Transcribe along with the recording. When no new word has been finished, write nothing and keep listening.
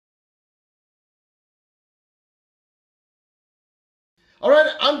All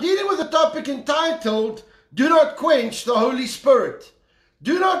right, I'm dealing with a topic entitled, Do Not Quench the Holy Spirit.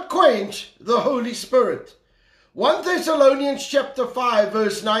 Do not quench the Holy Spirit. 1 Thessalonians chapter 5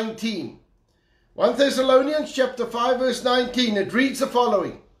 verse 19. 1 Thessalonians chapter 5 verse 19. It reads the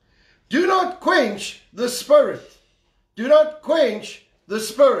following. Do not quench the Spirit. Do not quench the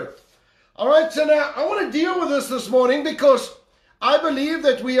Spirit. All right, so now I want to deal with this morning because I believe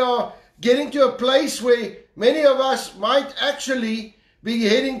that we are getting to a place where many of us might actually be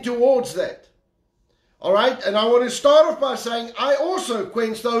heading towards that. All right, and I want to start off by saying I also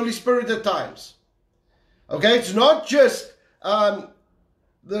quench the Holy Spirit at times. Okay, it's not just the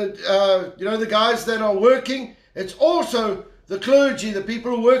guys that are working. It's also the clergy, the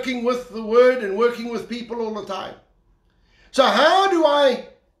people working with the Word and working with people all the time. So how do I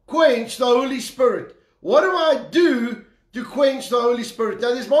quench the Holy Spirit? What do I do to quench the Holy Spirit?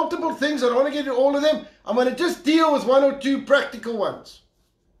 Now, there's multiple things. I don't want to get into all of them. I'm going to just deal with one or two practical ones.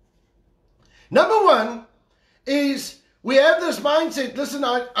 Number one is we have this mindset, listen,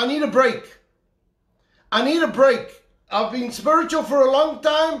 I need a break. I need a break. I've been spiritual for a long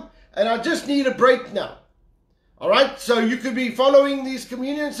time and I just need a break now. All right, so you could be following these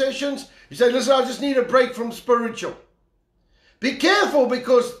communion sessions. You say, listen, I just need a break from spiritual. Be careful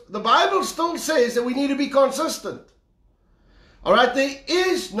because the Bible still says that we need to be consistent. All right, there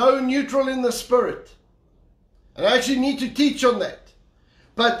is no neutral in the Spirit. And I actually need to teach on that.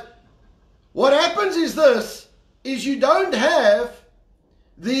 But what happens is this, is you don't have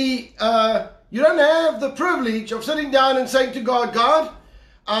the privilege of sitting down and saying to God, God,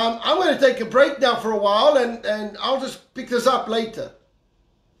 I'm going to take a break now for a while and I'll just pick this up later.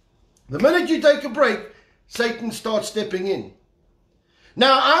 The minute you take a break, Satan starts stepping in.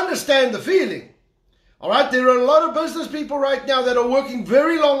 Now, I understand the feeling. All right, there are a lot of business people right now that are working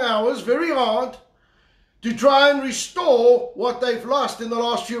very long hours, very hard, to try and restore what they've lost in the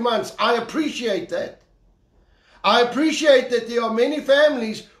last few months. I appreciate that. I appreciate that there are many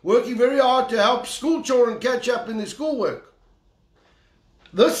families working very hard to help school children catch up in their schoolwork.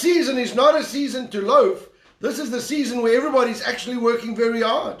 This season is not a season to loaf. This is the season where everybody's actually working very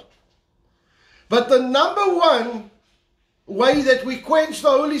hard. But the number one way that we quench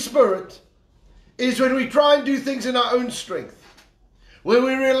the Holy Spirit is when we try and do things in our own strength, when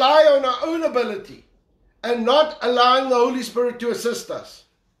we rely on our own ability and not allowing the Holy Spirit to assist us.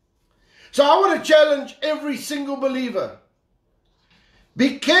 So I want to challenge every single believer.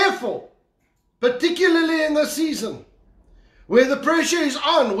 Be careful, particularly in this season, where the pressure is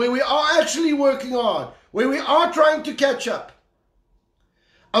on, where we are actually working hard, where we are trying to catch up.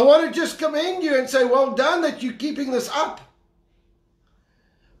 I want to just commend you and say, well done that you're keeping this up.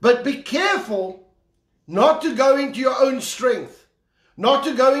 But be careful not to go into your own strength, not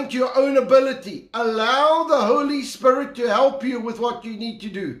to go into your own ability. Allow the Holy Spirit to help you with what you need to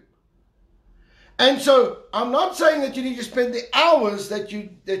do. And so I'm not saying that you need to spend the hours that you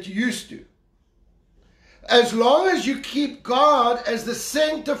used to. As long as you keep God as the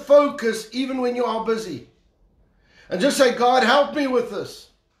center focus, even when you are busy. And just say, God, help me with this.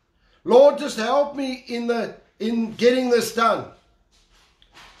 Lord, just help me in getting this done.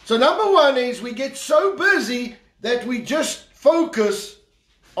 So number one is we get so busy that we just focus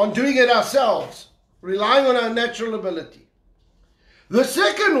on doing it ourselves, relying on our natural ability. The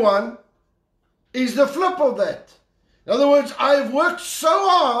second one is the flip of that. In other words, I've worked so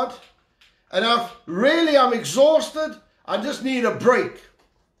hard and I'm exhausted. I just need a break.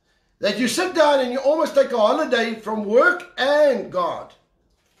 That you sit down and you almost take a holiday from work and God.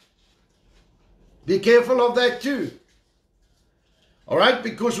 Be careful of that too. All right,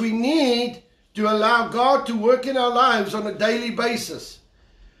 because we need to allow God to work in our lives on a daily basis.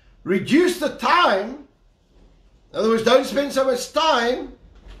 Reduce the time. In other words, don't spend so much time,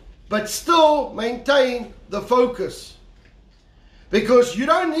 but still maintain the focus. Because you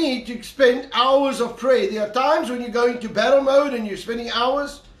don't need to spend hours of prayer. There are times when you go into battle mode and you're spending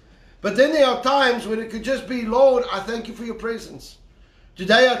hours, but then there are times when it could just be, Lord, I thank you for your presence.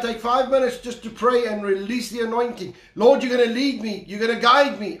 Today I take 5 minutes just to pray and release the anointing. Lord, you're going to lead me. You're going to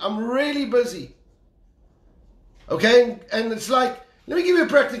guide me. I'm really busy. Okay? And it's like, let me give you a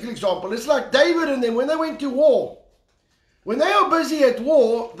practical example. It's like David and them, when they went to war. When they are busy at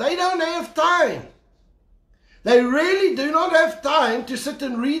war, they don't have time. They really do not have time to sit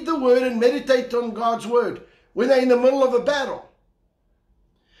and read the Word and meditate on God's Word when they're in the middle of a battle.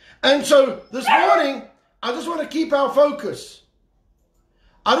 And so this morning, I just want to keep our focus.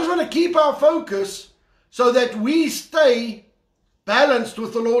 I just want to keep our focus so that we stay balanced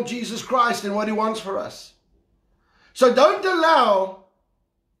with the Lord Jesus Christ and what He wants for us. So don't allow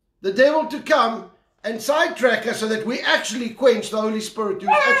the devil to come and sidetrack us so that we actually quench the Holy Spirit who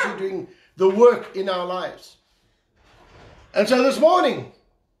is actually doing the work in our lives. And so this morning,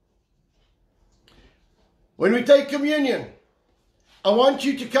 when we take communion, I want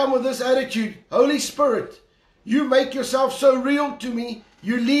you to come with this attitude. Holy Spirit, you make yourself so real to me.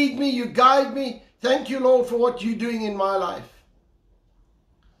 You lead me, you guide me. Thank you, Lord, for what you're doing in my life.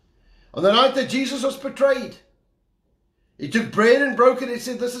 On the night that Jesus was betrayed, he took bread and broke it. He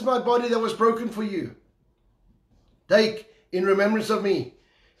said, this is my body that was broken for you. Take in remembrance of me.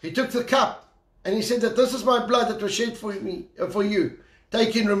 He took the cup and he said that this is my blood that was shed for me, for you.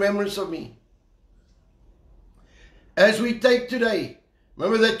 Take in remembrance of me. As we take today,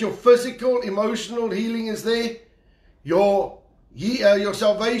 remember that your physical, emotional healing is there. Your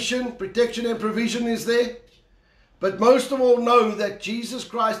salvation, protection and provision is there. But most of all, know that Jesus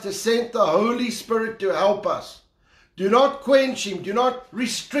Christ has sent the Holy Spirit to help us. Do not quench him. Do not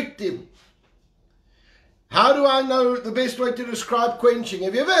restrict him. How do I know the best way to describe quenching?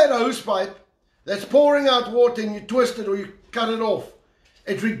 Have you ever had a hose pipe that's pouring out water and you twist it or you cut it off?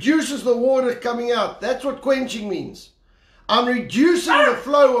 It reduces the water coming out. That's what quenching means. I'm reducing the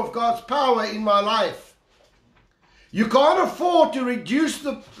flow of God's power in my life. You can't afford to reduce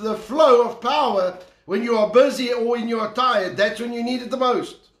the flow of power when you are busy or when you are tired. That's when you need it the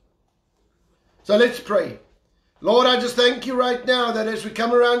most. So let's pray. Lord, I just thank you right now that as we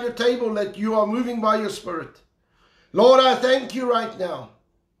come around your table that you are moving by your Spirit. Lord, I thank you right now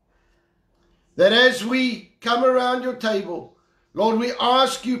that as we come around your table, Lord, we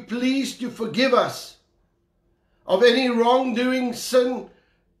ask you please to forgive us of any wrongdoing, sin,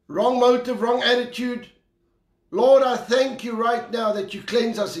 wrong motive, wrong attitude. Lord, I thank you right now that you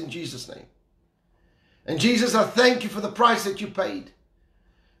cleanse us in Jesus' name. And Jesus, I thank you for the price that you paid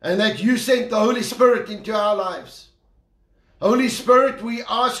and that you sent the Holy Spirit into our lives. Holy Spirit, we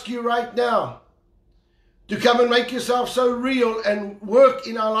ask you right now to come and make yourself so real and work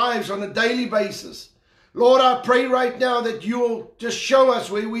in our lives on a daily basis. Lord, I pray right now that you will just show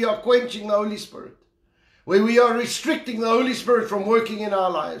us where we are quenching the Holy Spirit, where we are restricting the Holy Spirit from working in our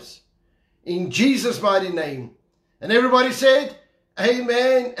lives. In Jesus' mighty name. And everybody said,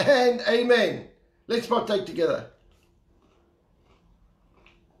 amen and amen. Let's partake together.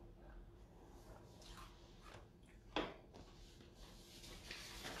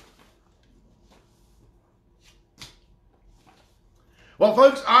 Well,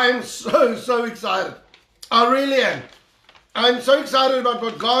 folks, I am so excited. I really am. I'm so excited about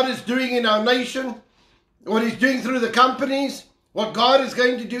what God is doing in our nation, what he's doing through the companies, what God is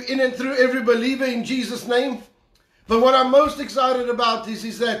going to do in and through every believer in Jesus' name. But what I'm most excited about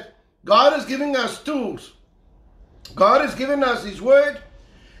is that God is giving us tools. God has given us his word.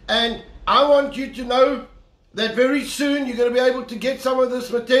 And I want you to know that very soon you're going to be able to get some of this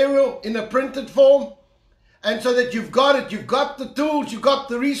material in a printed form. And so that you've got it, you've got the tools, you've got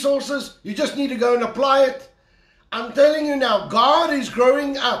the resources. You just need to go and apply it. I'm telling you now, God is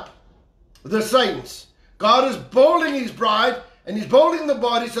growing up the saints. God is building his bride and he's building the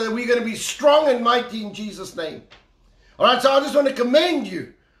body so that we're going to be strong and mighty in Jesus' name. All right, so I just want to commend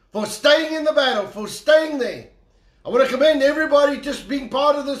you for staying in the battle, for staying there. I want to commend everybody just being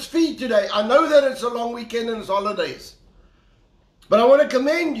part of this feed today. I know that it's a long weekend and it's holidays. But I want to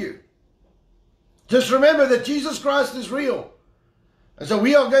commend you. Just remember that Jesus Christ is real. And so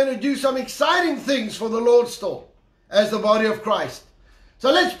we are going to do some exciting things for the Lord still as the body of Christ. So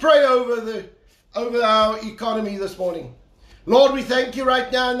let's pray over our economy this morning. Lord, we thank you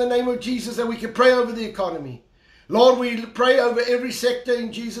right now in the name of Jesus that we can pray over the economy. Lord, we pray over every sector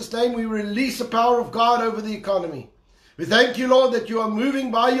in Jesus' name. We release the power of God over the economy. We thank you, Lord, that you are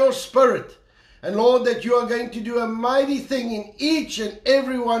moving by your Spirit. And Lord, that you are going to do a mighty thing in each and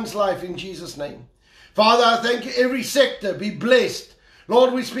everyone's life in Jesus' name. Father, I thank you. Every sector be blessed.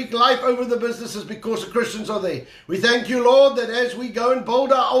 Lord, we speak life over the businesses because the Christians are there. We thank you, Lord, that as we go and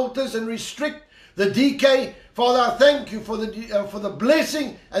build our altars and restrict the decay, Father, I thank you for the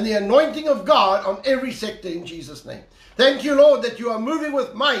blessing and the anointing of God on every sector in Jesus' name. Thank you, Lord, that you are moving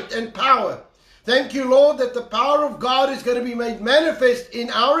with might and power. Thank you, Lord, that the power of God is going to be made manifest in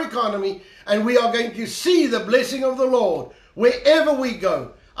our economy and we are going to see the blessing of the Lord wherever we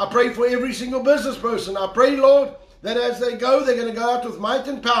go. I pray for every single business person. I pray, Lord, that as they go, they're going to go out with might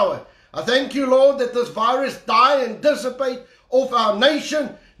and power. I thank you, Lord, that this virus die and dissipate off our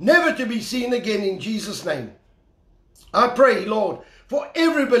nation, never to be seen again in Jesus' name. I pray, Lord, for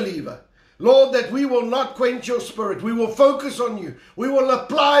every believer, Lord, that we will not quench your spirit. We will focus on you. We will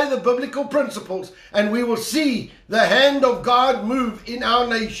apply the biblical principles and we will see the hand of God move in our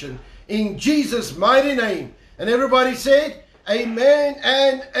nation. In Jesus' mighty name. And everybody said, amen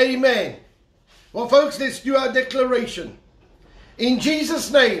and amen. Well, folks, let's do our declaration. In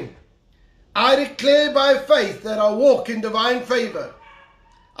Jesus' name, I declare by faith that I walk in divine favor.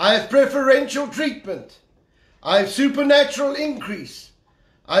 I have preferential treatment. I have supernatural increase.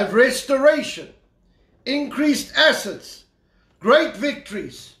 I have restoration, increased assets, great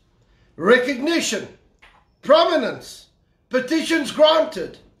victories, recognition, prominence, petitions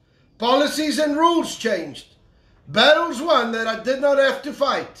granted, policies and rules changed, battles won that I did not have to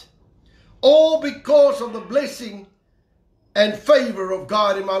fight, all because of the blessing and favor of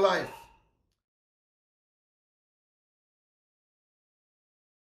God in my life.